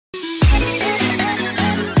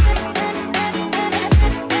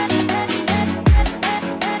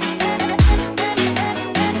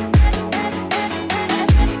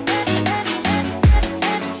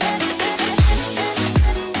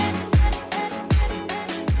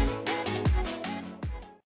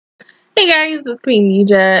Hey guys, it's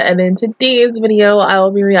Queendija, and in today's video, I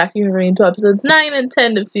will be reacting to episodes 9 and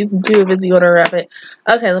 10 of Season 2 of Is the Order Rabbit.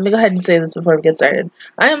 Okay, let me go ahead and say this before we get started.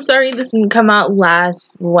 I am sorry this didn't come out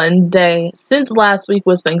last Wednesday. Since last week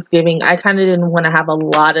was Thanksgiving, I kind of didn't want to have a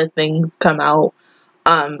lot of things come out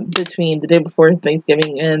between the day before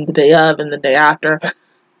Thanksgiving and the day of and the day after.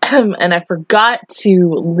 And I forgot to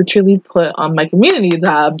literally put on my community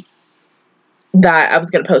tab that I was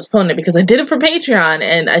going to postpone it because I did it for Patreon,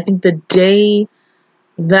 and I think the day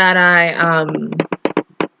that I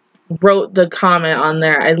wrote the comment on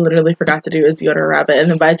there, I literally forgot to do Is the Order Rabbit, and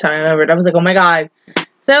then by the time I remembered, I was like, oh my god.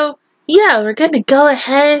 So yeah, we're going to go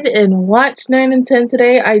ahead and watch 9 and 10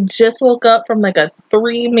 today. I just woke up from like a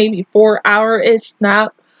 3, maybe 4 hour-ish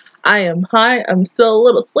nap. I am high, I'm still a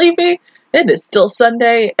little sleepy. It is still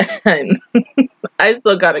Sunday, and I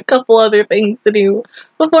still got a couple other things to do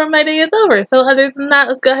before my day is over. So other than that,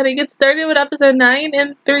 let's go ahead and get started with episode 9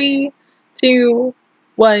 in 3, 2,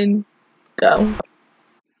 1, go.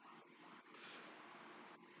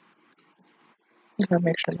 I gotta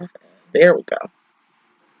make sure. There we go.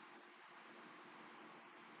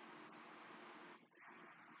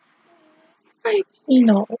 You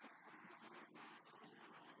know.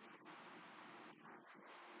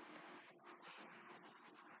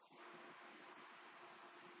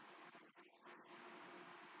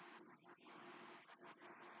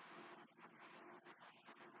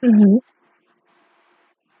 Mm-hmm.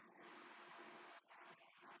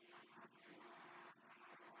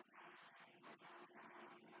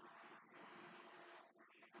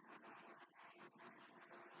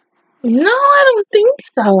 No, I don't think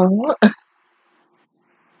so.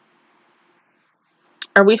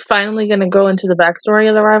 Are we finally gonna go into the backstory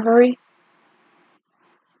of the rivalry?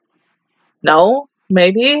 No?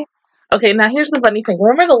 Maybe? Okay, now here's the funny thing.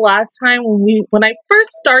 Remember the last time when I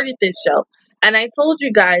first started this show, and I told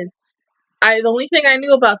you guys the only thing I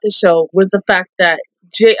knew about the show was the fact that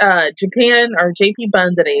Japan or JP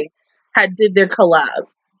Bandere had did their collab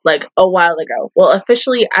like a while ago. Well,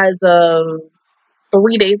 officially as of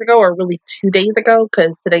 3 days ago, or really 2 days ago,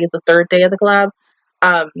 because today is the third day of the collab.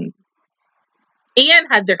 Ian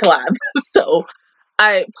had their collab, so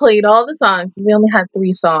I played all the songs. We only had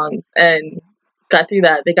 3 songs and got through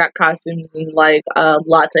that. They got costumes and like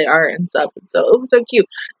latte art and stuff, and so it was so cute.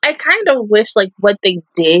 I kind of wish like what they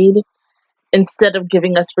did, instead of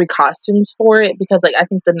giving us free costumes for it, because like I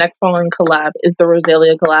think the next following collab is the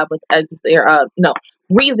Rosalia collab with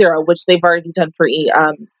ReZero, which they've already done for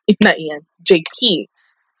not Ian, JP.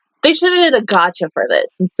 They should have did a gotcha for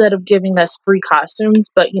this instead of giving us free costumes,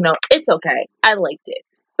 but you know, it's okay. I liked it.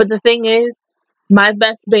 But the thing is, my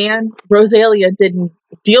best band, Rosalia, didn't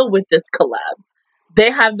deal with this collab.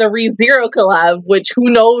 They have the ReZero collab, which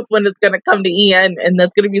who knows when it's gonna come to EN, and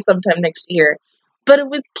that's gonna be sometime next year. But it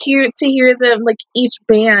was cute to hear them, like, each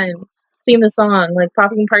band sing the song. Like,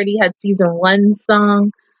 Popping Party had season 1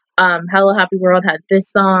 song, Hello Happy World had this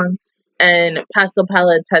song, and Pastel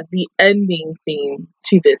Palettes had the ending theme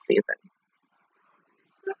to this season.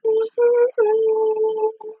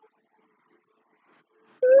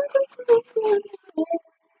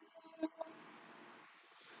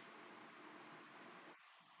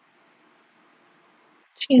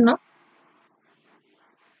 Chino.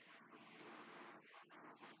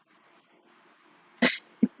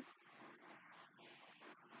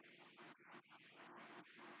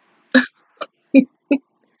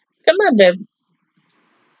 Come on, babe.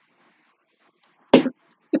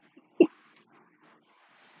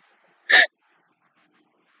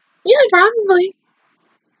 Yeah, probably.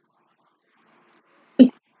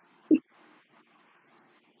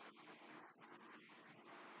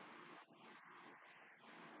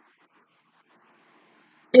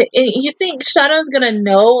 You think Shadow's gonna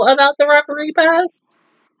know about the referee pass?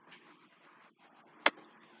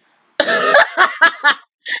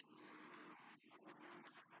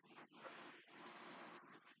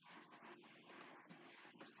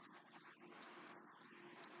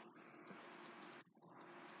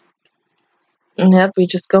 Yep, we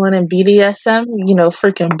just going in BDSM, you know,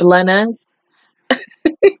 freaking blennas.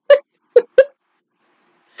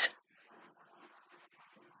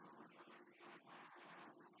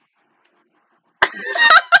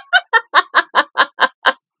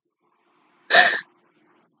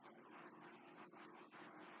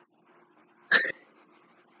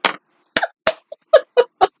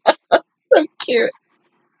 So cute.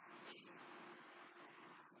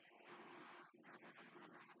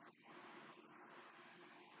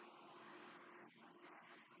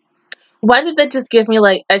 Why did that just give me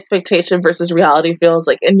like expectation versus reality feels?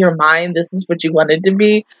 Like in your mind, this is what you wanted to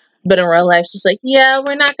be, but in real life, it's just like, yeah,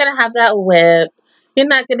 we're not gonna have that whip. You're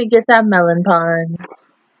not gonna get that melon pond.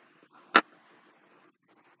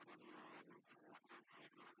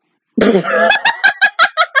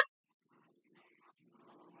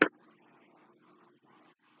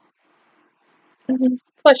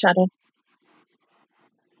 Poor Shadow.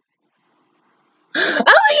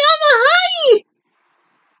 Aoyama, hi!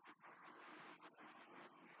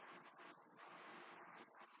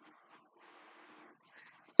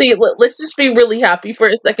 See, let's just be really happy for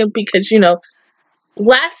a second because, you know,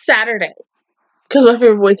 last Saturday, because my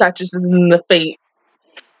favorite voice actress is in the Fate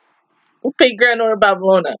Grand Order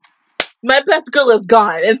Babylona, my best girl is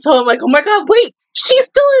gone. And so I'm like, oh my god, wait, she's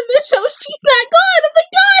still in this show. She's not gone. Oh my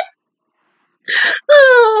god.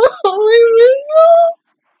 Oh my god.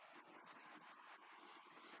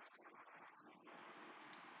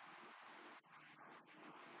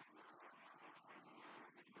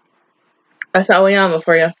 That's Aoyama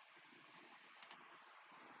for you.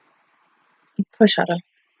 Push out.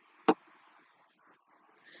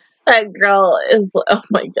 That girl is, oh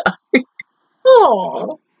my god.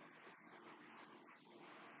 Oh.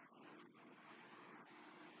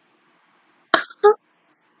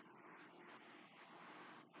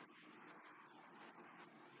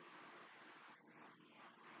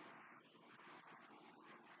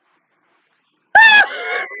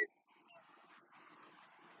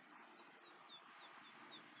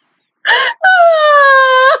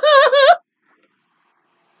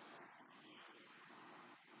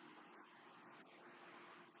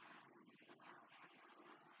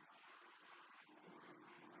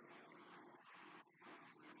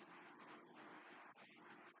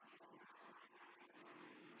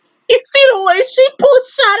 You see the way she pulled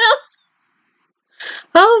Shadow?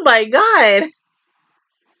 Oh my god.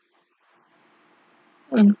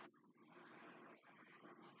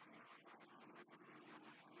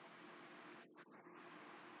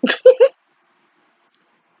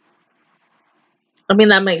 I mean,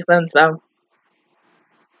 that makes sense though.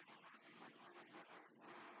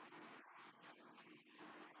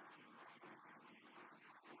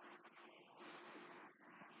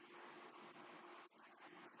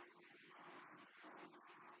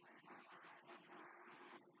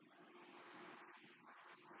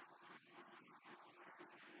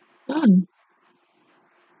 Mm.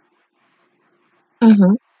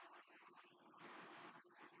 Mm-hmm.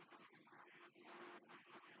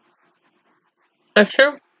 That's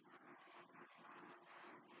true.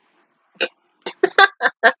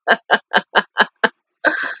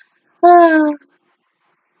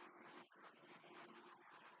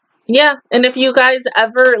 Yeah, and if you guys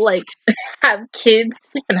ever like have kids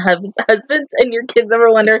and have husbands, and your kids ever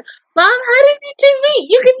wonder, "Mom, how did you two meet?"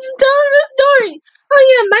 You can just tell them the story.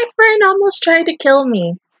 Oh yeah, my friend almost tried to kill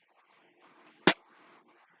me.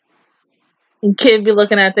 And kid be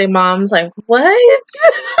looking at their moms like, "What?"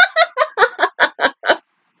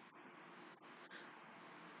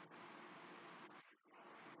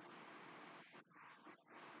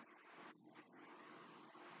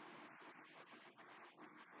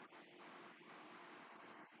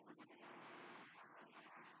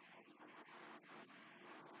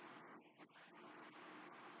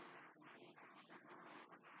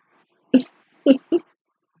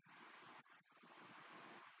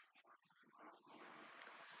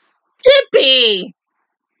 Tippy.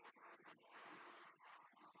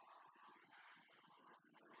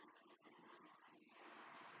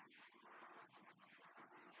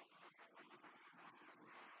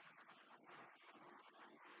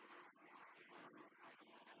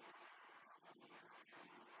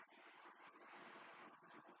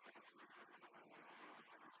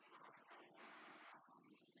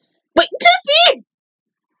 Wait, Tippy.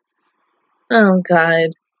 Oh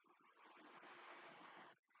god.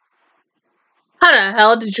 How the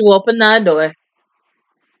hell did you open that door?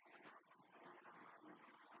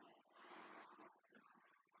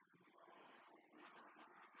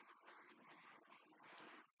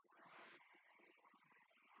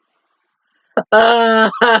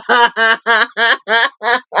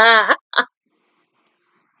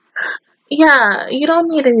 Yeah, you don't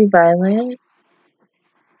need to be violent.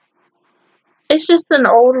 It's just an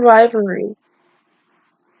old rivalry.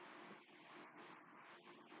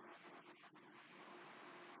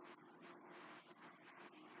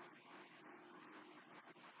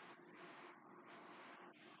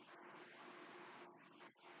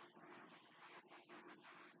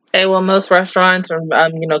 Hey, well, most restaurants or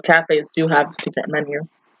you know, cafes do have a secret menu.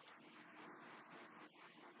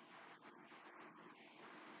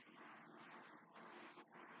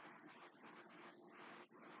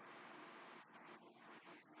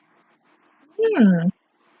 Hmm.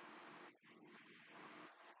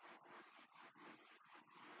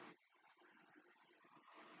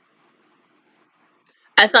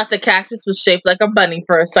 I thought the cactus was shaped like a bunny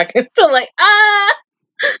for a second. So like, ah!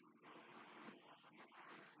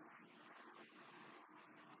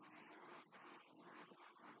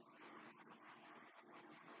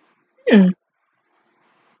 Hmm,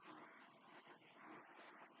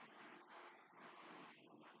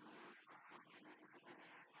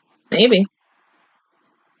 maybe.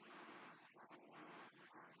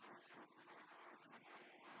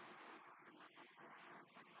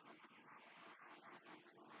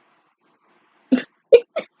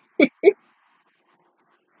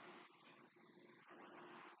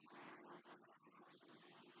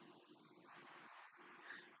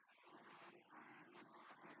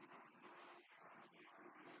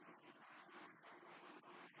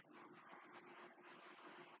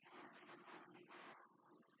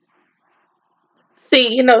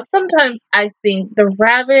 See, sometimes I think the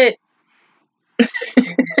rabbit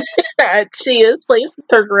at Chia's place is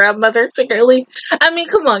her grandmother secretly. I mean,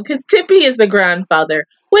 come on, because Tippy is the grandfather.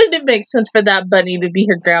 Wouldn't it make sense for that bunny to be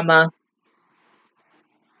her grandma?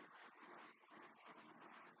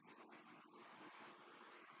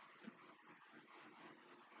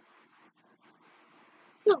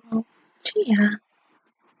 Oh, Chia.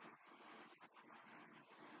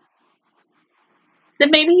 Then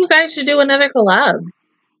maybe you guys should do another collab.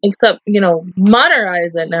 Except,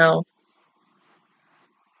 modernize it now.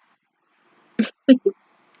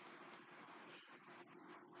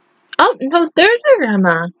 Oh, no, there's her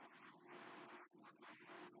grandma.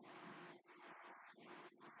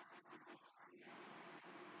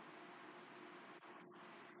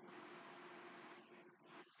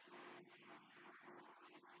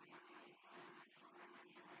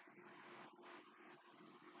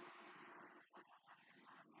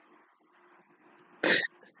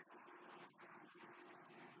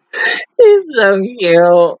 She's so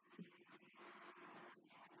cute.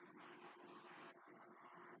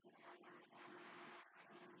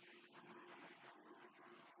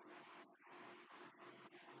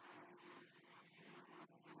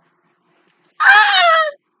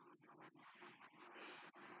 Ah!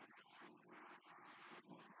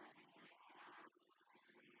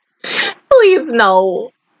 Please,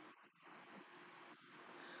 no.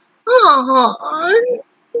 Oh,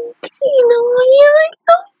 you look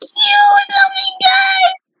so cute. Oh my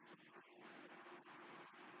god.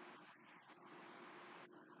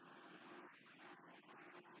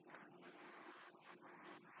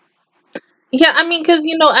 Yeah, I mean, because,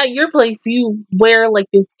 at your place, you wear, like,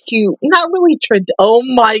 this cute, not really oh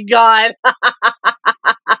my god.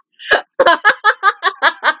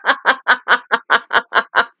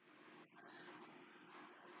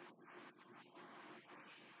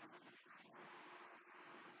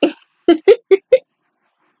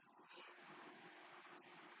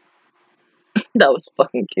 That was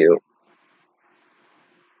fucking cute.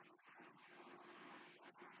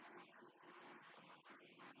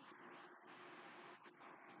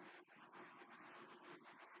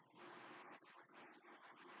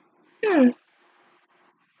 Hmm.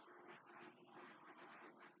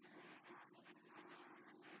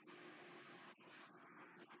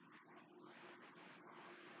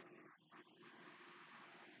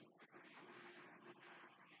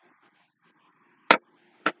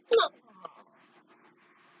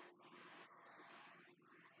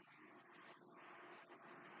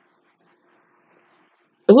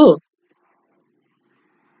 Ooh.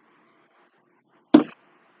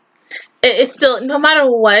 It's still, no matter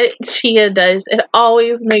what Chia does, it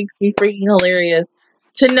always makes me freaking hilarious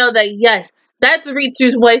to know that, yes, that's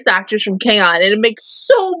Ritsu's voice actress from K-On! And it makes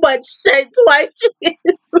so much sense why she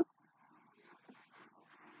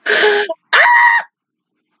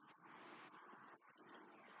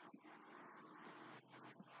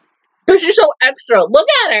because she's so extra. Look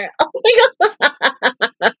at her. Oh my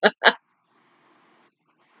god.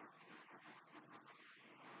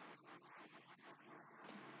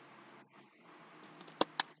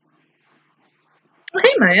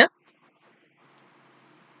 Hey, Maya.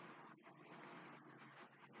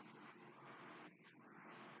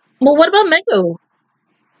 Well, what about Mego?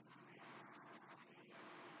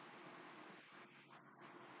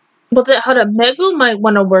 But hold up, Megu might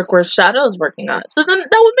want to work where Shadow's working on. So then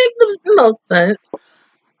that would make the most sense.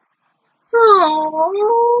 Aww.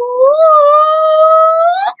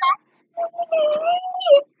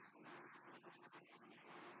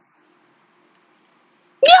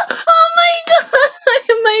 Yeah. Oh my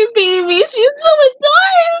god, my baby. She's so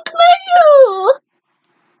adorable. Megu.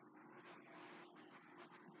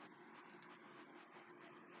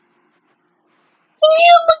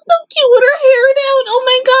 You look so cute with her hair down. Oh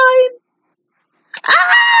my god.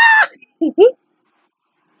 Ah!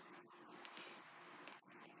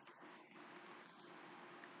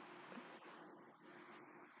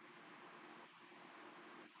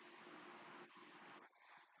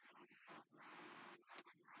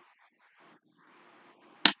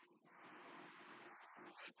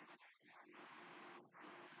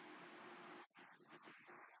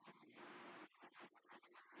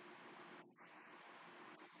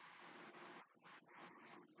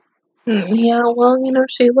 Yeah, well, you know,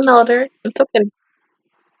 she's an elder. It's okay.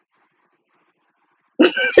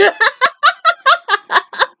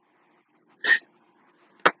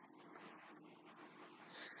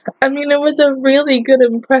 I mean, it was a really good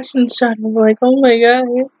impression shot. I'm like, oh my god.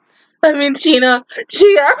 I mean, Chia.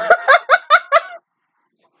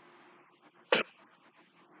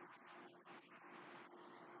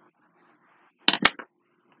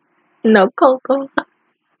 No, Coco.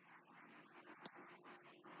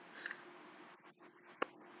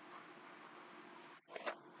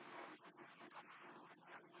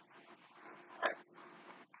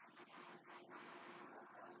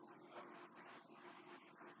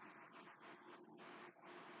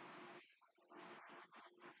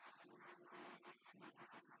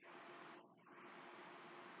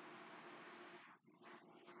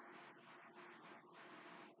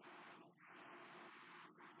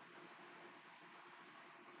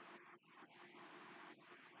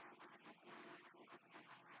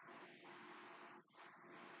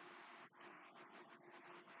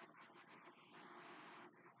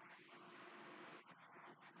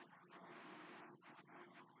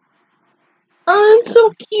 Oh, it's so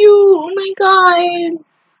cute. Oh my god.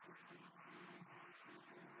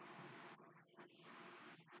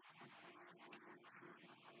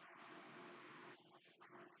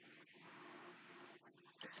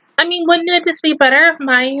 I mean, wouldn't it just be better if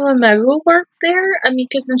Mayu and Meru worked there? I mean,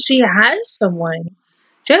 because then she has someone.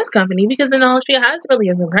 She has company because then all she has really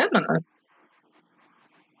is her grandma.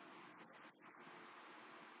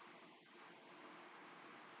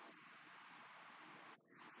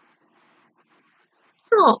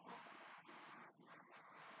 Oh.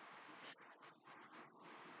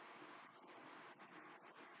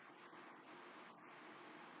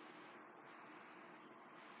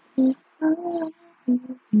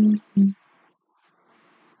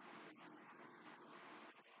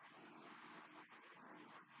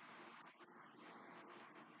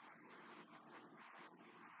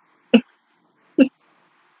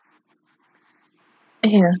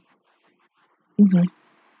 Yeah. Hmm.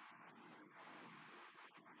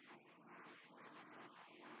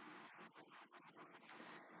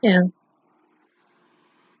 Yeah.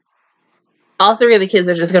 All three of the kids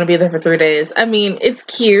are just going to be there for 3 days. I mean, it's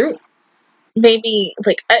cute. Maybe,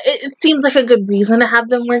 like, it seems like a good reason to have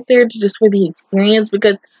them work there, just for the experience,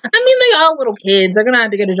 because, I mean, they all little kids. They're going to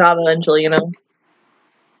have to get a job eventually, you know?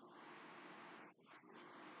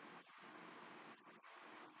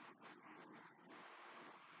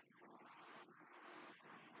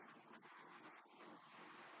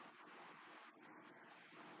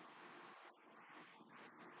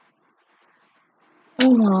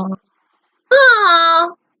 Aww.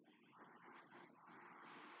 Aww.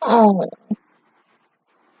 Oh.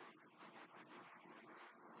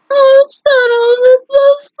 Oh, Subtle, that's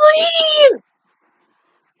so sweet!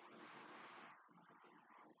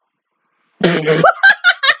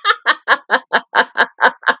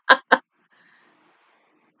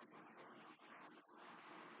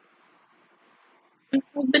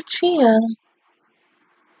 But Chia.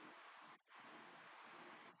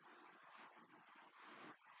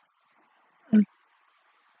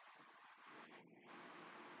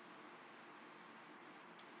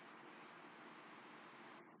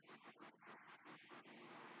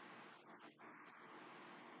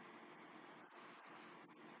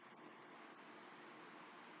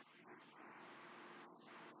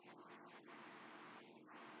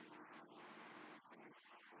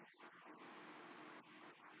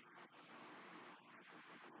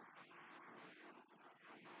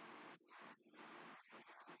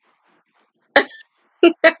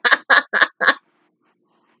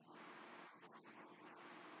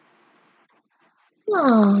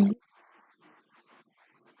 Aww.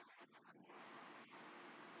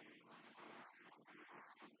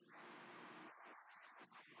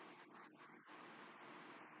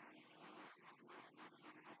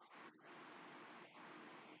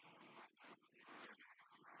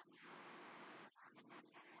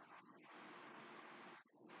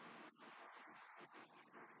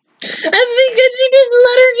 That's because you didn't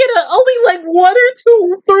let her get only like one or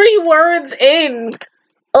two, three words in.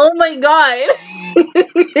 Oh my god.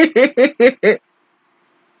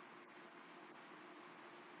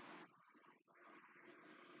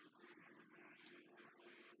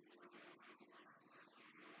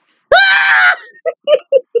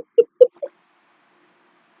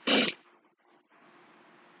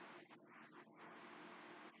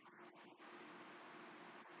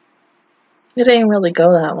 It ain't really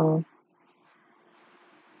go that well.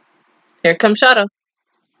 Here comes Shadow.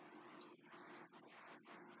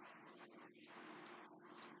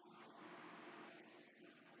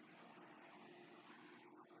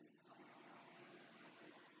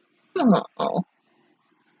 Oh.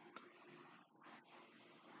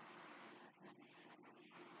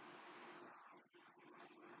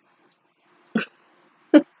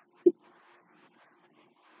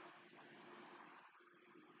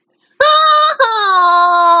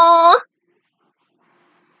 Oh.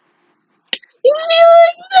 She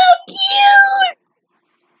looks so cute.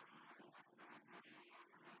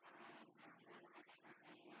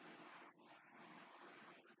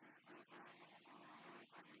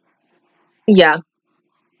 Yeah.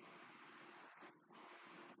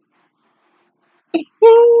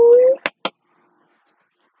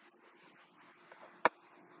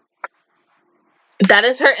 That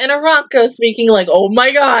is her inner Ronco speaking like, oh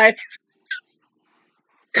my god.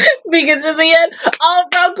 Because in the end, all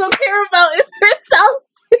Ronco care about is herself.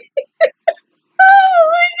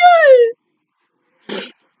 Oh my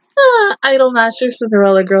god. Idol Master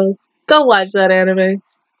Cinderella Girls. Go watch that anime.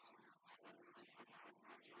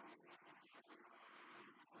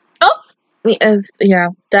 Oh! Yeah,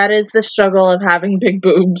 that is the struggle of having big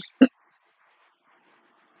boobs.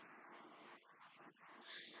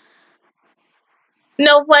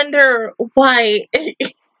 No wonder why.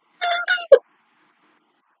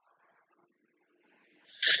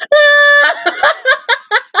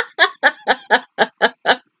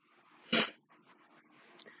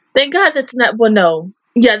 Thank God that's not. Well, no.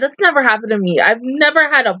 Yeah, that's never happened to me. I've never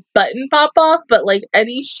had a button pop off, but like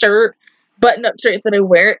any shirt, button up shirt that I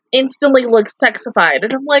wear instantly looks sexified.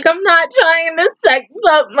 And I'm like, I'm not trying to sex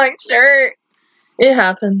up my shirt. It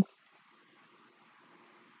happens.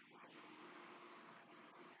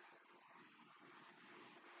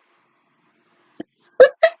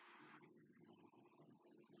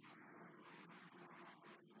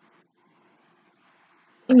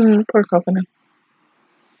 Poor coconut.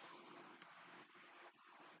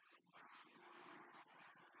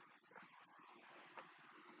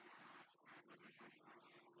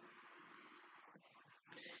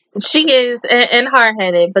 She is and hard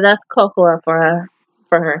headed, but that's cocoa for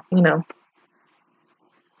her, you know.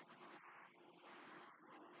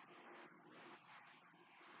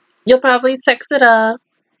 You'll probably sex it up.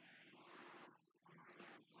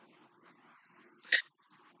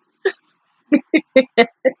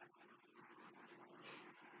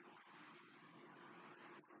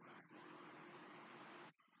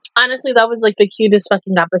 Honestly, that was like the cutest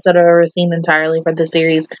fucking episode I've ever seen entirely for the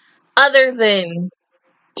series. Other than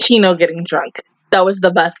Chino getting drunk. That was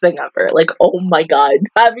the best thing ever. Like, oh my god.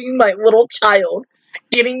 Having my little child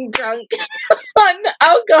getting drunk on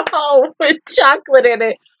alcohol with chocolate in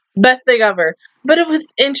it. Best thing ever. But it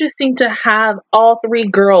was interesting to have all three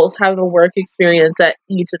girls have a work experience at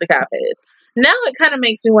each of the cafes. Now it kind of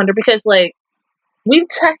makes me wonder because, like, we've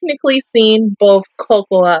technically seen both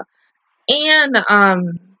Cocoa and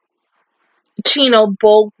Chino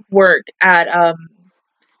both work at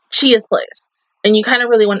Chia's place. And you kind of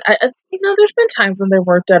really want, there's been times when they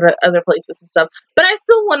worked at other places and stuff, but I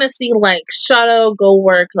still want to see like Shadow go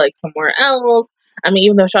work like somewhere else. I mean,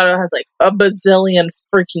 even though Shadow has like a bazillion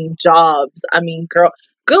freaking jobs, I mean,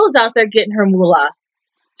 girl's out there getting her moolah.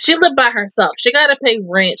 She lived by herself. She got to pay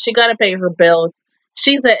rent. She got to pay her bills.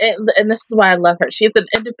 And this is why I love her. She's an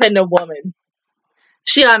independent woman.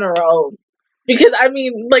 She on her own. Because I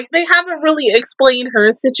mean, like they haven't really explained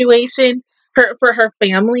her situation, for her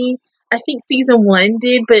family. I think season 1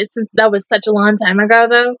 did, but since that was such a long time ago,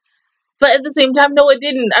 though. But at the same time, no, it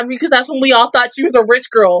didn't. I mean, because that's when we all thought she was a rich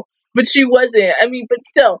girl, but she wasn't. I mean, but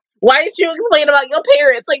still, why did you explain about your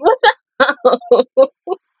parents? Like, what the hell?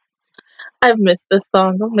 I've missed this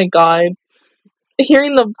song. Oh my god,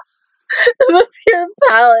 hearing the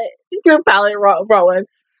pure palette Rowan,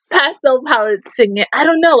 pastel palette sing it. I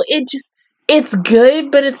don't know. It's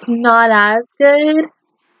good, but it's not as good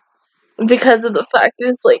because of the fact that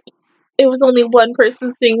it's like it was only one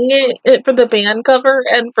person singing it for the band cover,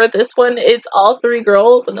 and for this one, it's all three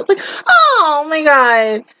girls, and it's like, oh my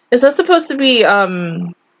god, is that supposed to be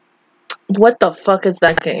what the fuck is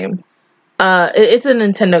that game? It's a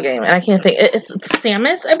Nintendo game, and I can't think. It's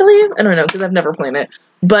Samus, I believe. I don't know because I've never played it,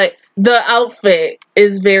 but the outfit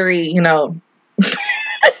is very,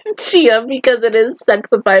 Chia because it is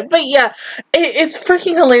sexified. But yeah, it's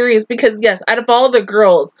freaking hilarious because yes, out of all the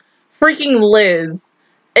girls, freaking Liz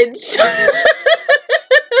and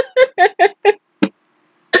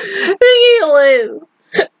freaking Liz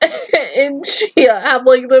and Chia have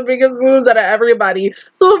like the biggest moves out of everybody.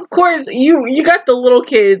 So of course you got the little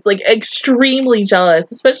kids like extremely jealous,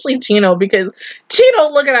 especially Chino, because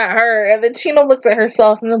Chino looking at her and then Chino looks at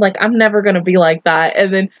herself and they're like, I'm never gonna be like that.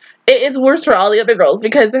 And then it's worse for all the other girls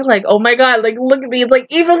because they're like, oh my god, like look at these. Like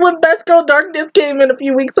even when Best Girl Darkness came in a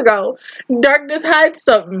few weeks ago, Darkness had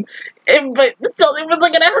something, but still they was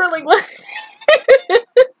looking at her like what?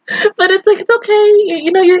 But it's like it's okay,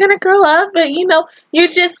 you know, you're gonna grow up, but you know, you're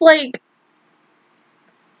just like,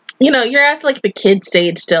 you know, you're at like the kid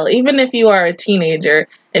stage still. Even if you are a teenager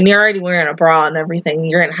and you're already wearing a bra and everything,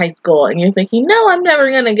 you're in high school and you're thinking, no, I'm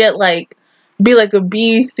never gonna get like be like a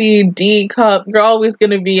B, C, D cup. You're always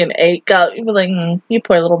gonna be an A cup. You'd be like, you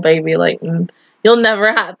poor little baby, like you'll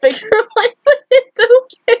never have bigger ones. It's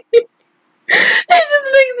okay. It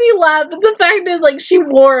just makes me laugh. But the fact is, like, she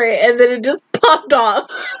wore it and then it just popped off.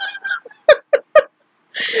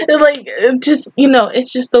 And, like, it just, you know,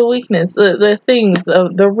 it's just the weakness, the things,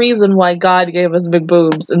 the reason why God gave us big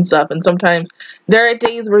boobs and stuff. And sometimes there are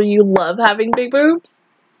days where you love having big boobs,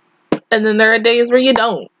 and then there are days where you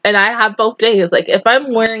don't. And I have both days. Like, if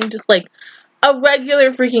I'm wearing just, like, a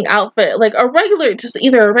regular freaking outfit, like a regular, just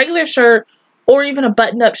either a regular shirt or even a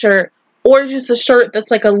button-up shirt, or just a shirt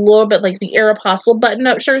that's like a little bit like the Aeropostale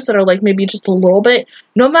button-up shirts that are like maybe just a little bit,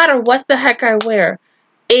 no matter what the heck I wear,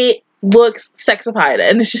 it looks sexified.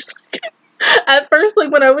 And it's just like, at first,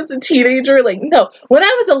 like when I was a teenager, like no, when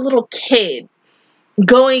I was a little kid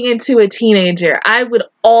going into a teenager, I would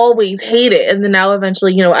always hate it. And then now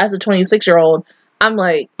eventually, you know, as a 26-year-old, I'm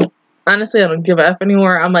like, honestly, I don't give a F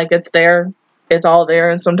anymore. I'm like, it's there. It's all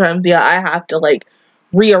there. And sometimes, yeah, I have to, like,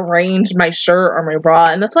 rearrange my shirt or my bra.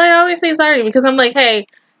 And that's why I always say sorry. Because I'm like, hey,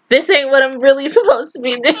 this ain't what I'm really supposed to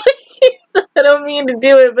be doing. I don't mean to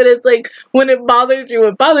do it. But it's like, when it bothers you,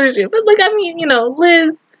 it bothers you. But, like, I mean, you know,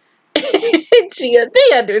 Liz and Chia,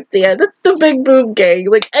 they understand. That's the big boob gang.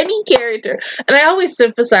 Like, any character. And I always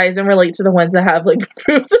sympathize and relate to the ones that have, like, big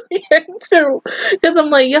boobs in the end, too. Because I'm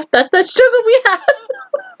like, yep, that's that struggle we have.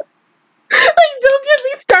 Like, don't get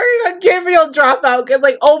me started on Gabriel Dropout, because,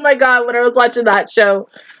 like, oh my god, when I was watching that show,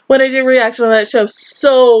 when I did reaction on that show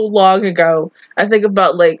so long ago, I think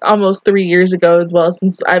about, like, almost 3 years ago as well,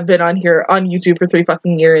 since I've been on here, on YouTube for 3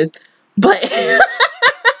 fucking years, but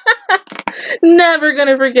never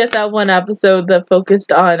gonna forget that one episode that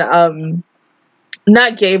focused on,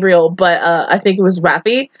 not Gabriel, but, I think it was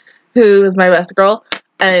Rappy, who was my best girl,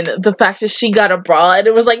 and the fact that she got a bra, and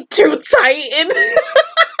it was, like, too tight, and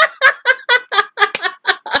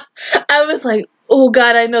I was like, oh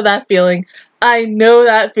god, I know that feeling. I know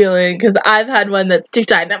that feeling, because I've had one that's too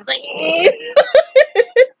tight, and I'm like, and you're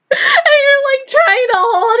like trying to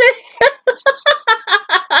hold it.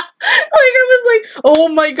 Like, I was like, oh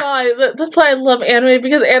my god, that's why I love anime,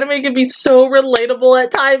 because anime can be so relatable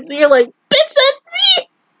at times, and you're like, bitch, that's me!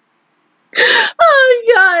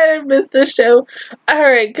 Oh god, I missed this show.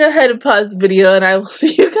 Alright, go ahead and pause the video, and I will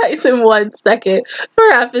see you guys in 1 second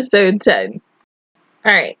for episode 10.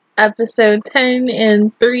 Alright, episode 10 in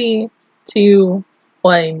 3, 2,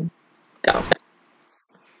 1, go.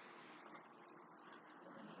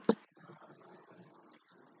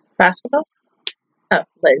 Basketball? Oh,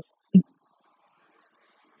 Liz.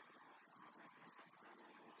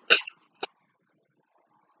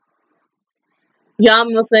 Y'all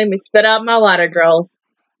almost made me spit out my water, girls.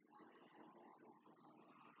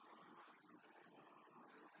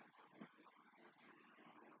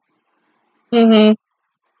 Mm-hmm.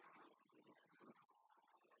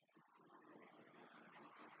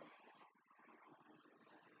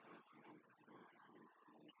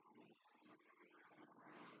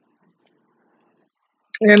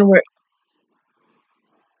 And we're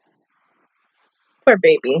poor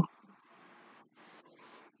baby.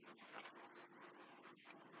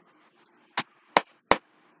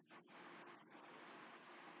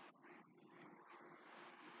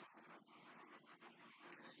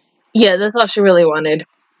 Yeah, that's all she really wanted.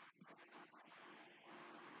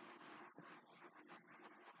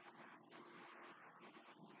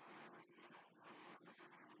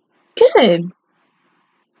 Good.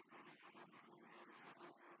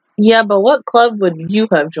 Yeah, but what club would you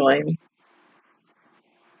have joined?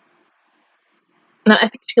 No, I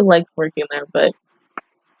think she likes working there, but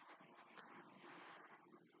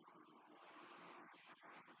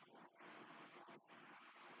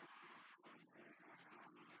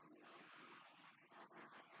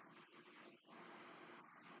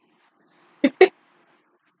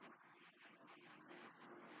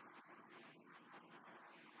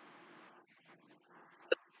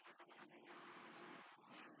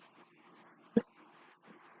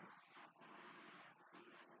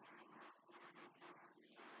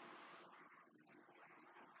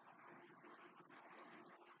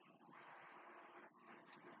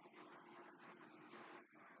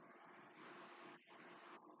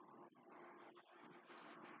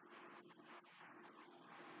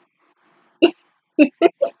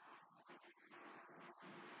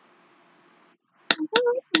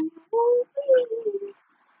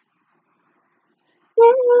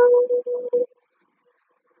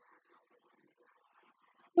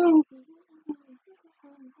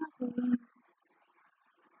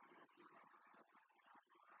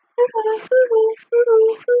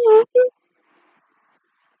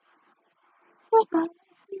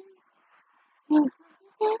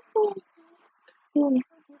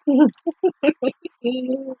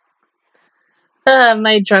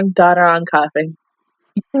My drunk daughter on coughing.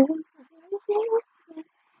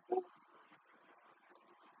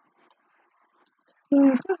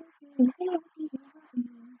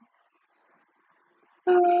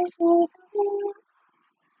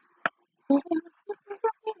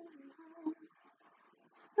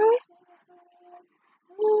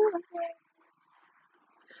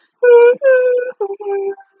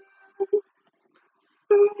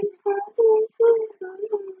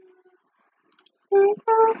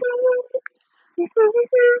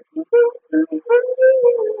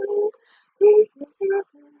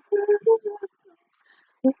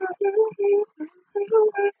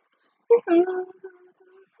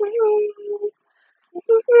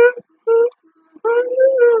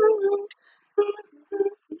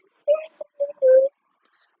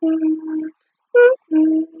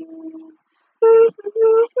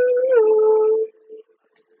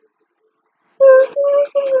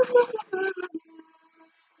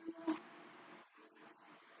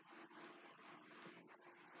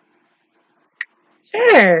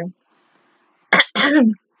 Sure.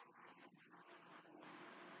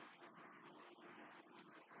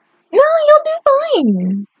 No, you'll do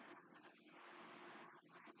fine.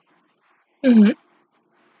 Mm-hmm.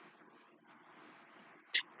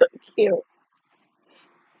 So cute.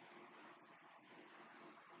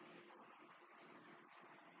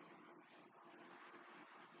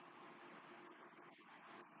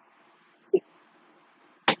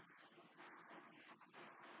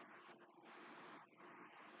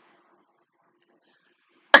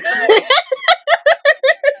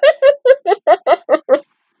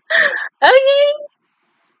 Okay.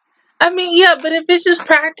 I mean, yeah, but if it's just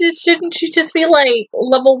practice, shouldn't you just be like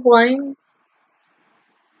level 1?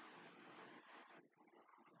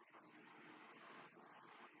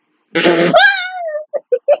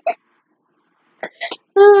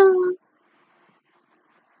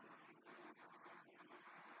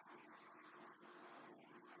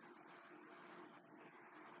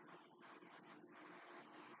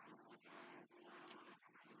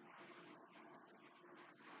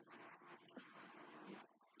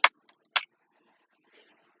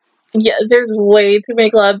 Yeah, there's way too many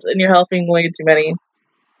clubs and you're helping way too many.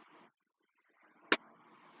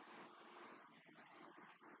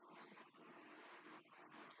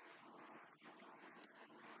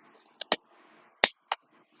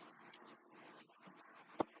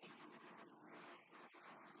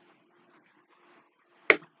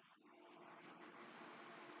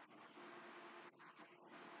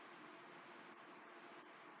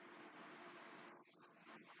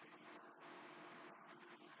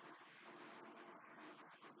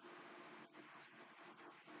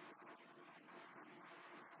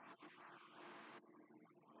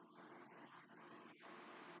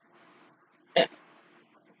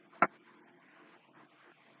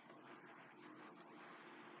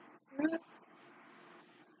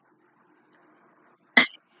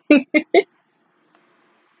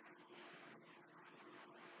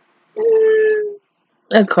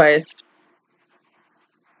 Of course.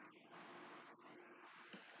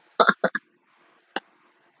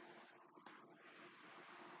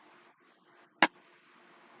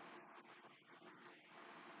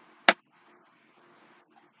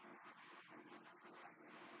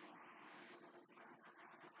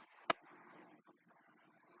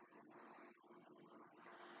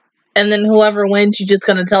 And then whoever wins, you're just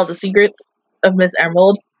gonna tell the secrets of Miss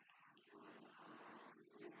Emerald.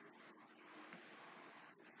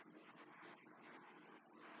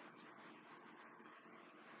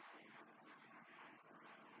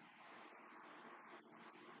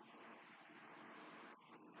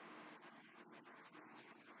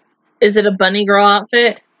 Is it a bunny girl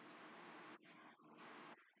outfit?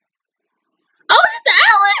 Oh, it's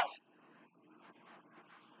Alice!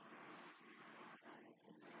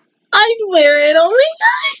 I'd wear it. Oh my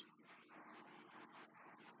god!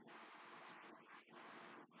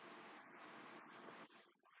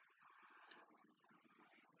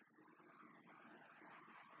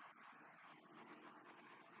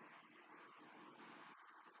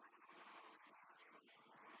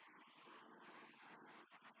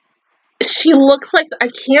 She looks like, I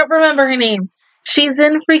can't remember her name. She's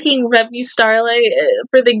in freaking Revue Starlight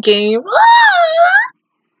for the game. Ah!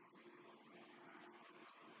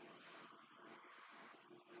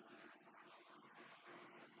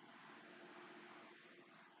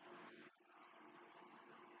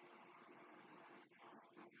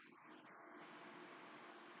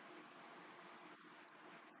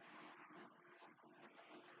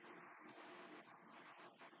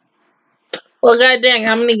 Well, god dang,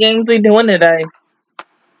 how many games we doing today?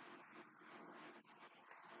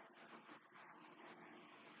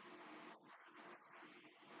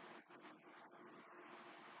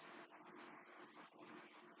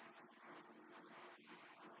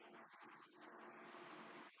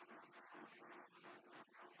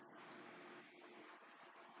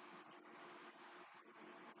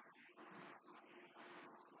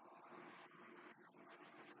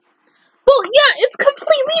 Well, yeah, it's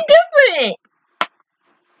completely different.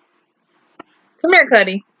 Come here,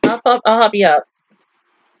 Cuddy. I'll help you up.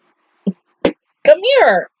 Come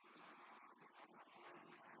here.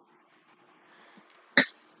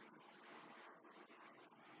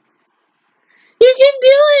 You can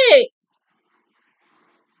do it.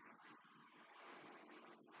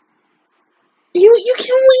 You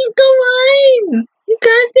can wait. Go on. You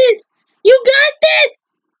got this. You got this.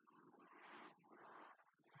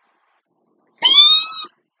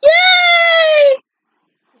 Yay!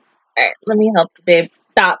 All right, let me help you, babe.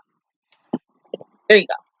 Stop. There you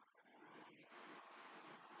go.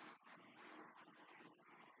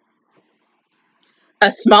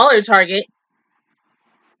 A smaller target.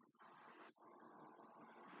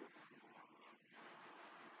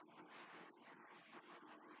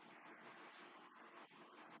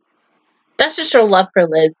 That's just your love for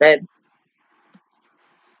Liz, babe.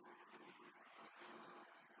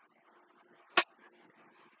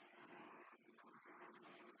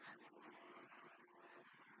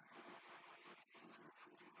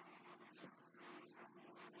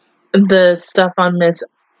 The stuff on Miss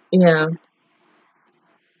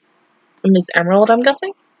Emerald, I'm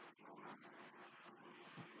guessing.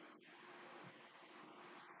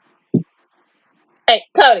 Hey,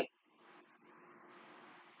 Cody.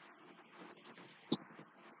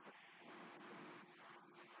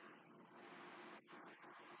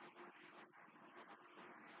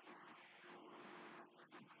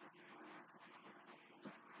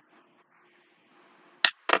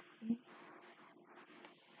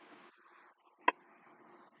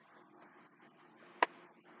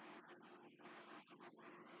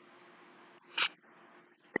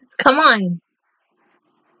 Come on.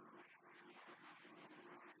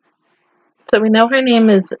 So we know her name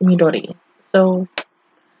is Midori. So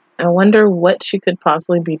I wonder what she could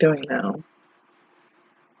possibly be doing now.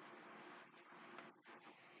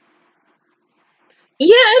 Yeah,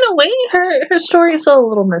 in a way, her story is still a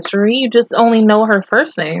little mystery. You just only know her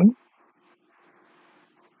first name.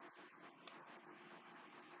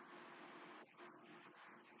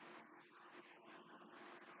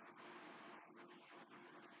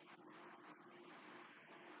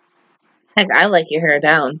 Heck, I like your hair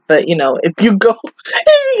down, but if you go to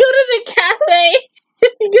the cafe,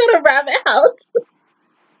 if you go to Rabbit House.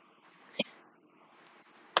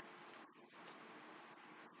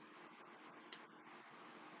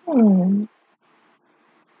 Hmm.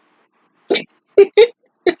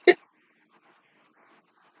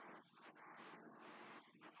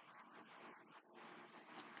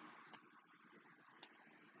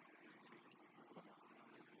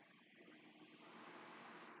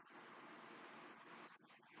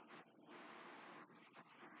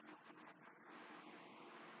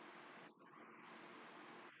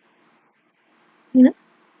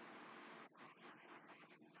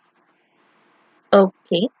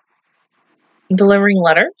 Okay. Delivering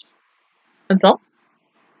letters. That's all.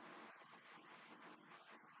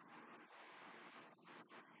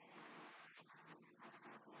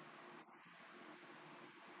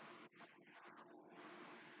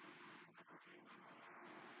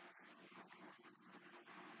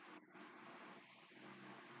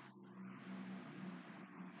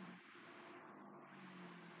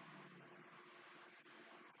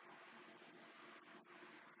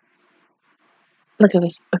 Look at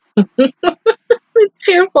this.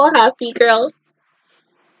 Cheerful, happy girl.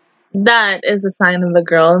 That is a sign of a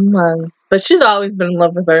girl in love. But she's always been in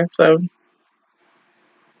love with her, so.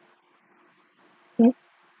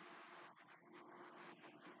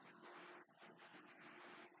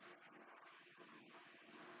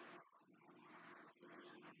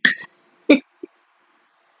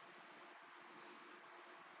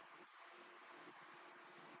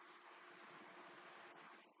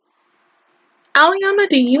 Aoyama,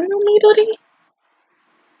 do you know Midori?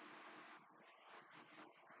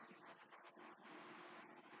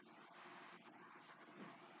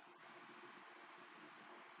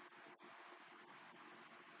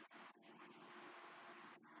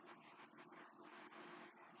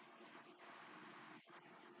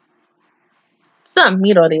 not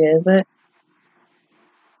Midori, is it?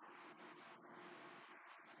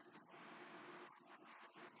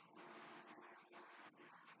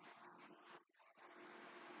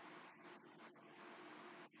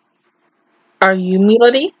 Are you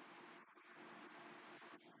Midori?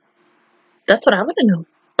 That's what I want to know.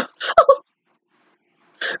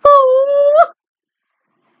 Oh.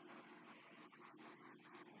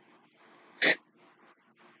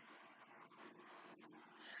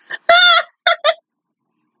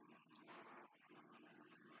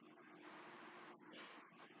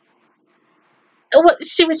 What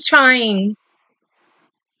she was trying.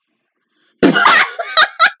 You're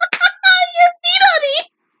Midori.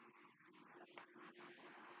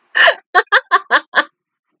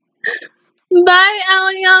 Bye,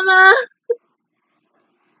 Aoyama.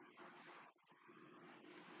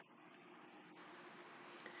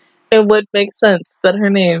 It would make sense that her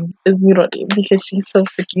name is Midori because she's so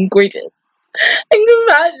freaking gorgeous. And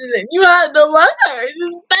imagine it. You had to love her.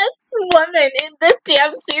 The best woman in this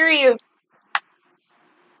damn series.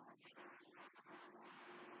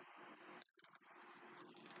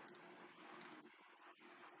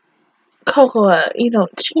 Cocoa,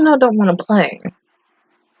 Chino don't want to play.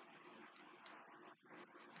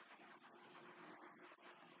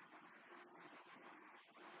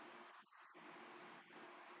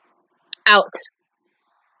 Out.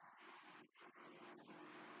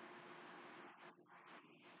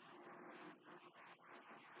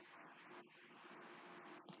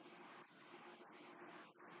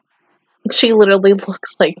 She literally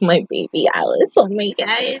looks like my baby Alice. Oh my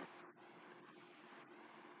god.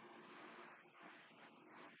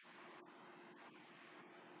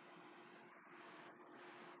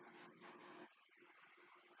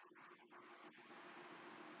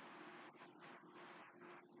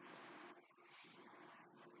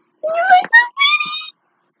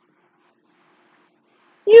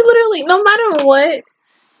 You literally, no matter what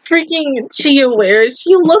freaking Chiu wears,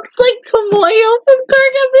 she looks like Tomoyo from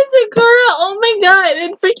Karagamri Sakura. Oh my god.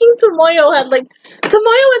 And freaking Tomoyo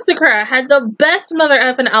and Sakura had the best mother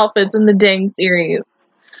effing outfits in the dang series.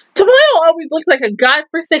 Tomoyo always looks like a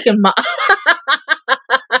godforsaken mom.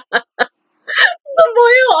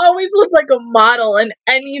 Tomoyo always looked like a model in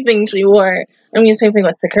anything she wore. I mean, same thing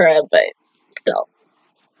with Sakura, but still.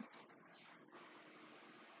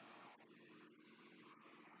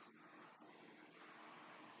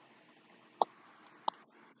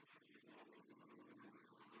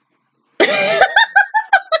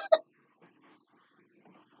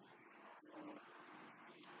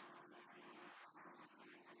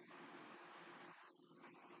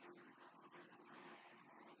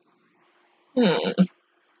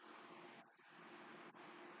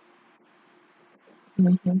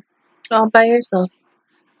 All by yourself.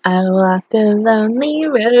 I walked a lonely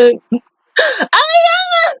road.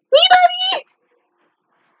 Ayala! Sweetie!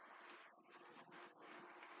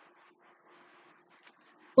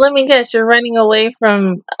 Let me guess, you're running away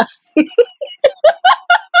from.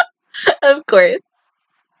 Of course.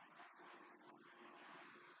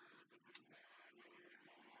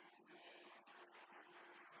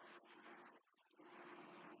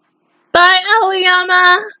 Bye,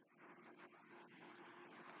 Aoyama!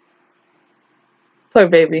 Poor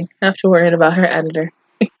baby. Have to worry about her editor.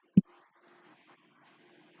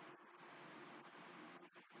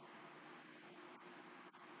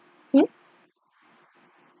 Hmm?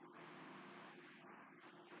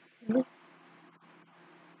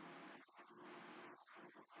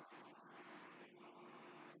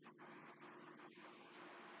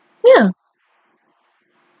 Yeah.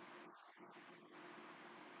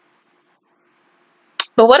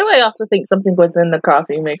 But what do I also think something was in the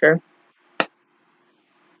coffee maker?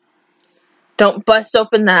 Don't bust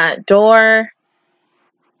open that door.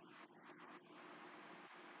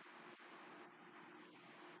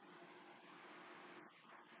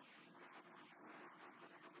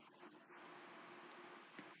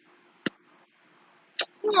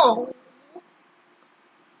 Oh.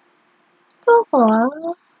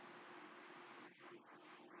 Aww.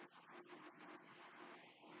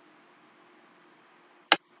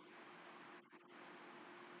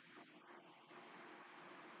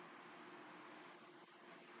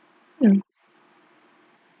 Hmm.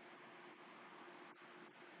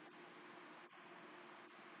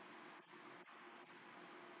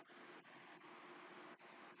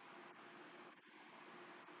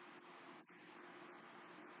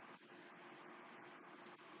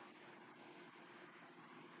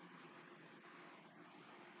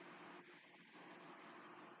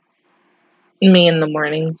 Me in the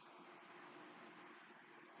mornings.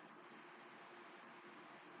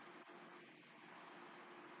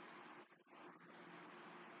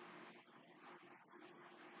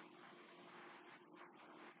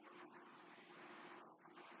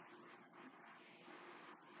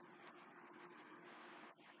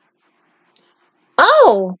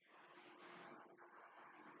 No.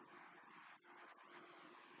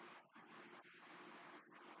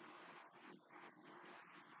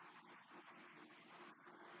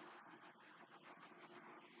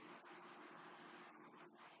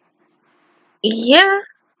 Yeah.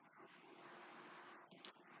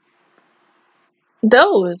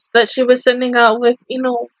 Those that she was sending out with,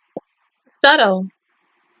 Sato.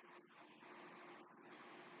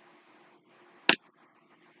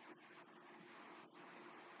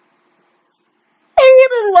 I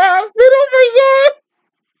would have laughed. Oh my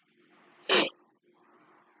god.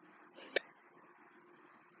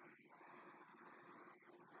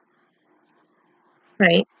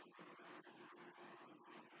 Right.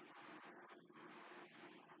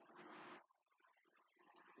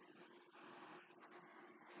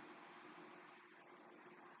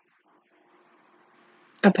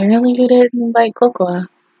 Apparently you didn't invite Cocoa.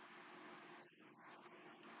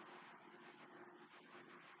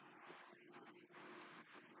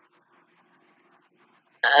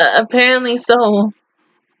 Apparently so.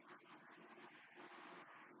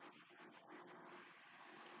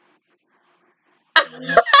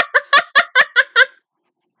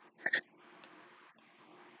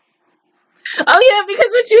 Oh yeah,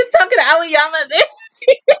 because when she was talking to Aoyama there.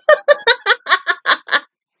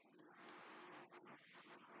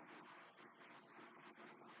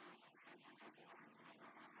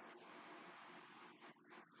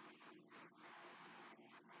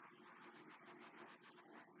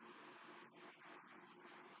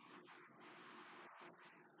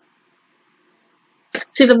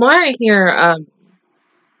 See, the more I hear,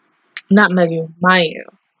 not Mayu.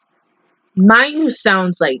 Mayu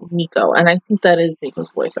sounds like Nico, and I think that is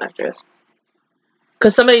Nico's voice actress.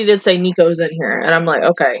 Because somebody did say Nico's in here, and I'm like,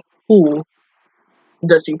 okay, who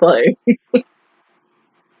does she play?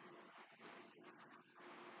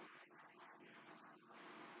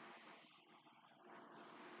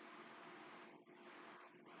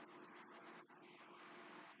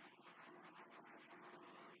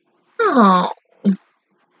 Oh,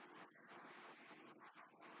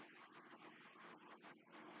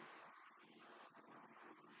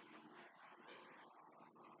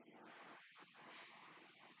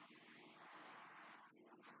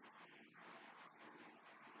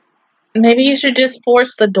 maybe you should just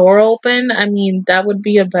force the door open. I mean, that would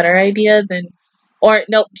be a better idea than. Or,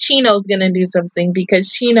 no, Chino's gonna do something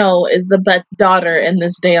because Chino is the best daughter in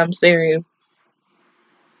this damn series.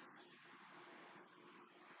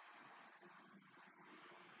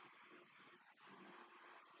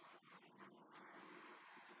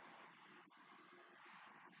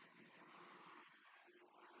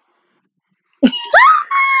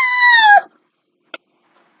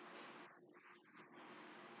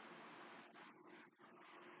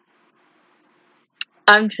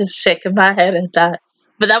 I'm just shaking my head at that.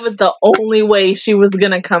 But that was the only way she was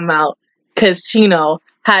gonna come out. Because Chino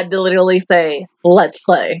had to literally say, let's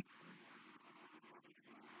play.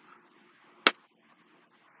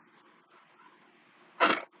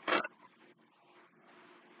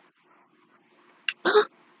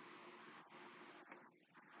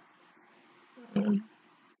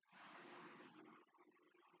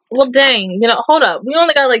 Well, dang, hold up. We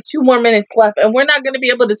only got like 2 more minutes left, and we're not going to be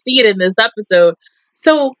able to see it in this episode.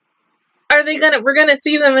 So, we're going to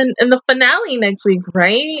see them in the finale next week,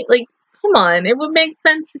 right? Like, come on. It would make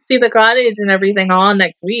sense to see the cottage and everything all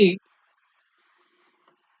next week.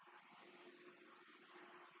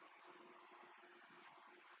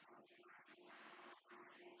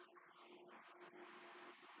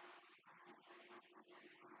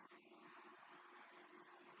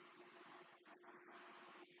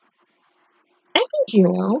 I think you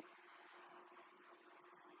will.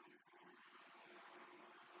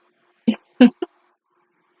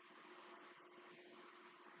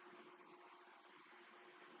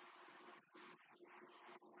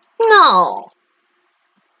 No.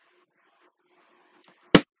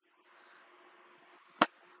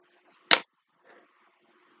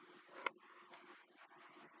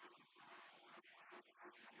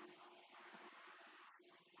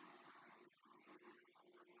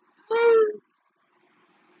 Mm,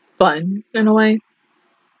 fun, in a way.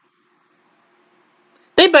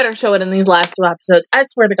 They better show it in these last 2 episodes. I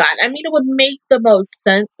swear to God. I mean, it would make the most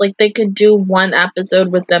sense. Like, they could do one episode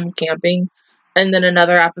with them camping and then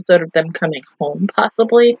another episode of them coming home,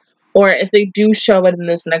 possibly. Or if they do show it in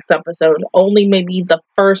this next episode, only maybe the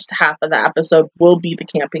first half of the episode will be the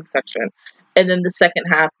camping section. And then the second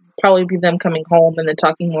half probably be them coming home and then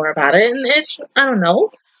talking more about it. And I don't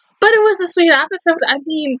know. But it was a sweet episode. I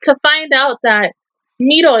mean, to find out that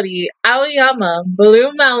Midori, Aoyama,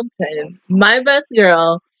 Blue Mountain, my best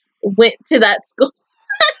girl, went to that school.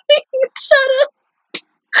 Shut up.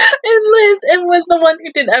 And Liz, and was the one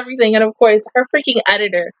who did everything. And of course, her freaking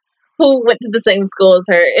editor, who went to the same school as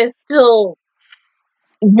her, is still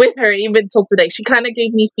with her even till today. She kind of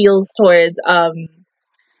gave me feels towards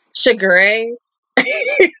Shigure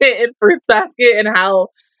in Fruits Basket, and how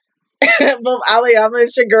both Aoyama and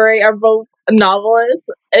Shigure are both novelists.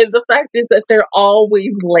 And the fact is that they're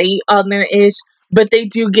always late on their ish, but they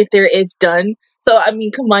do get their ish done. So, I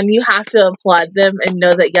mean, come on, you have to applaud them and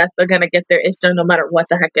know that, yes, they're going to get their ish done no matter what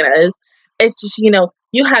the heck it is. It's just, you know,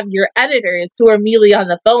 you have your editors who are immediately on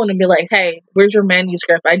the phone and be like, hey, where's your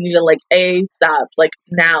manuscript? I need it, like, ASAP, like,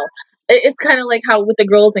 now. It's kind of like how with the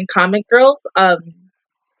girls in Comic Girls, the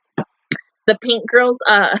Pink Girls,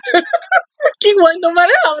 no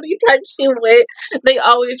matter how many times she went, they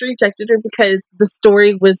always rejected her because the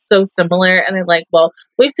story was so similar. And they're like, well,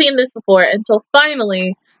 we've seen this before. Until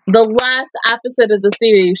finally, the last episode of the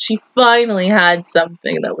series, she finally had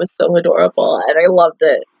something that was so adorable. And I loved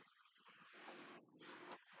it.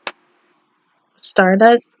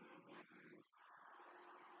 Stardust?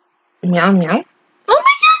 Meow meow. Oh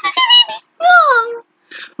my god,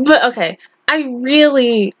 but okay, I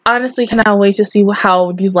really, honestly cannot wait to see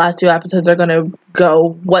how these last two episodes are going to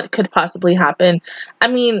go. What could possibly happen? I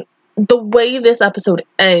mean, the way this episode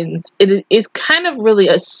ends, it is kind of really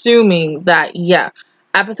assuming that, yeah,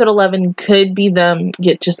 episode 11 could be them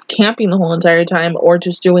just camping the whole entire time, or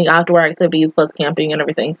just doing outdoor activities plus camping and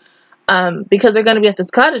everything. Because they're going to be at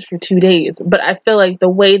this cottage for 2 days. But I feel like the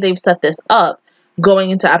way they've set this up, going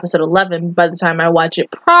into episode 11, by the time I watch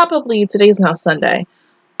it, probably, today's now Sunday.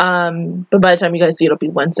 But by the time you guys see it, it'll be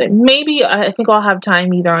Wednesday. Maybe, I think I'll have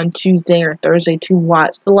time either on Tuesday or Thursday to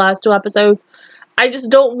watch the last two episodes. I just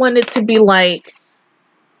don't want it to be, like,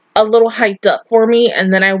 a little hyped up for me,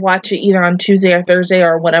 and then I watch it either on Tuesday or Thursday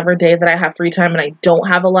or whatever day that I have free time and I don't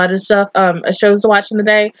have a lot of stuff, shows to watch in the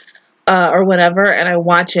day, or whatever, and I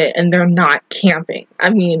watch it and they're not camping. I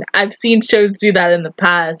mean, I've seen shows do that in the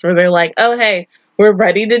past where they're like, oh, hey, we're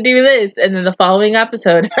ready to do this, and then the following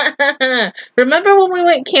episode, remember when we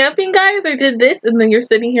went camping, guys, or did this? And then you're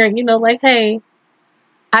sitting here, you know, like, hey,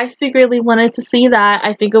 I secretly wanted to see that.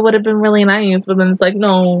 I think it would have been really nice, but then it's like,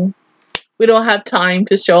 no, we don't have time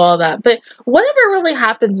to show all that. But whatever really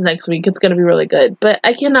happens next week, it's going to be really good. But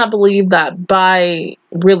I cannot believe that by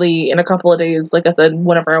really in a couple of days, like I said,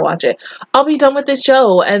 whenever I watch it, I'll be done with this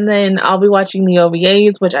show, and then I'll be watching the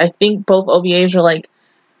OVAs, which I think both OVAs are like,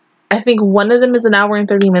 I think one of them is an hour and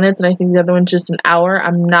 30 minutes, and I think the other one's just an hour.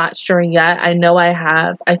 I'm not sure yet. I know I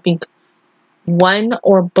have, I think, one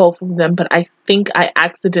or both of them, but I think I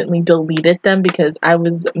accidentally deleted them because I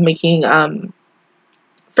was making,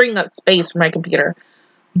 freeing up space for my computer.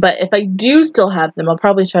 But if I do still have them, I'll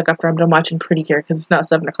probably check after I'm done watching Pretty Cure, because it's not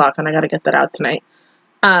 7 o'clock, and I gotta get that out tonight.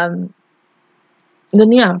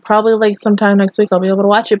 Then yeah, probably like sometime next week I'll be able to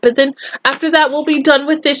watch it. But then after that, we'll be done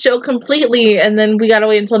with this show completely, and then we gotta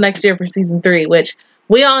wait until next year for season 3, which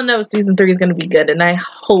we all know season 3 is gonna be good, and I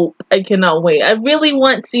hope, I cannot wait. I really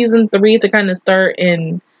want season 3 to kind of start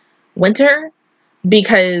in winter,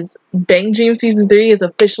 because Bang Dream season 3 is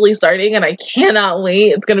officially starting, and I cannot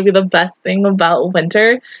wait. It's gonna be the best thing about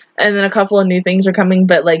winter. And then a couple of new things are coming,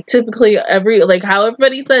 but like typically like how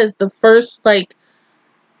everybody says, the first like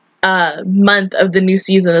month of the new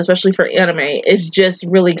season, especially for anime, is just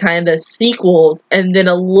really kind of sequels and then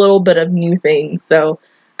a little bit of new things. So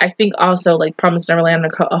I think also like Promised Neverland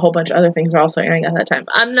and a whole bunch of other things are also airing at that time.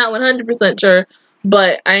 I'm not 100% sure,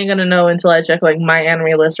 but I ain't gonna know until I check like my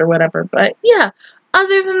anime list or whatever. But yeah,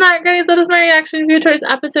 other than that, guys, that is my reaction review towards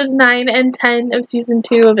episodes 9 and 10 of season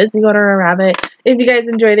 2 of Is the Order a Rabbit. If you guys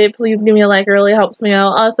enjoyed it, please give me a like. It really helps me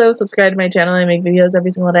out. Also, subscribe to my channel. I make videos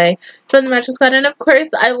every single day. Join the Matching Squad, and of course,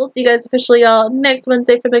 I will see you guys officially all next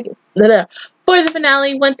Wednesday for the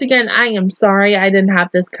finale. Once again, I am sorry I didn't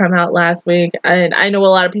have this come out last week, and I know a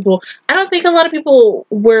lot of people, I don't think a lot of people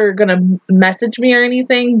were gonna message me or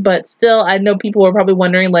anything, but still, I know people were probably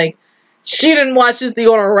wondering, like, she didn't watch Is the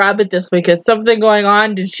Order a Rabbit this week. Is something going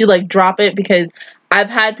on? Did she, like, drop it? Because I've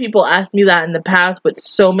had people ask me that in the past with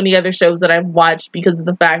so many other shows that I've watched, because of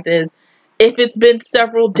the fact is, if it's been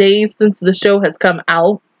several days since the show has come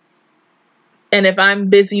out, and if I'm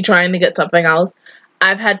busy trying to get something else,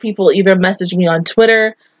 I've had people either message me on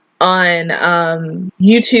Twitter, on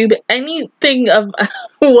YouTube, anything of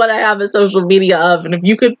what I have a social media of, and if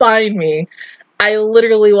you could find me, I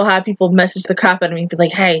literally will have people message the crap out of me and be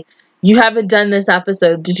like, hey, you haven't done this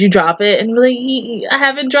episode, did you drop it? And like, I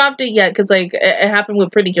haven't dropped it yet, because like it happened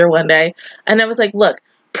with Pretty Cure one day, and I was like, look,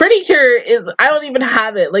 Pretty Cure is, I don't even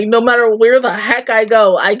have it. Like, no matter where the heck I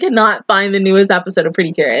go, I cannot find the newest episode of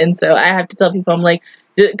Pretty Cure. And so I have to tell people, I'm like,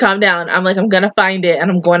 calm down. I'm like, I'm gonna find it and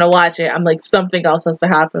I'm going to watch it. I'm like, something else has to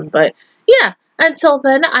happen. But yeah, until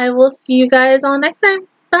then, I will see you guys all next time.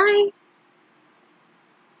 Bye.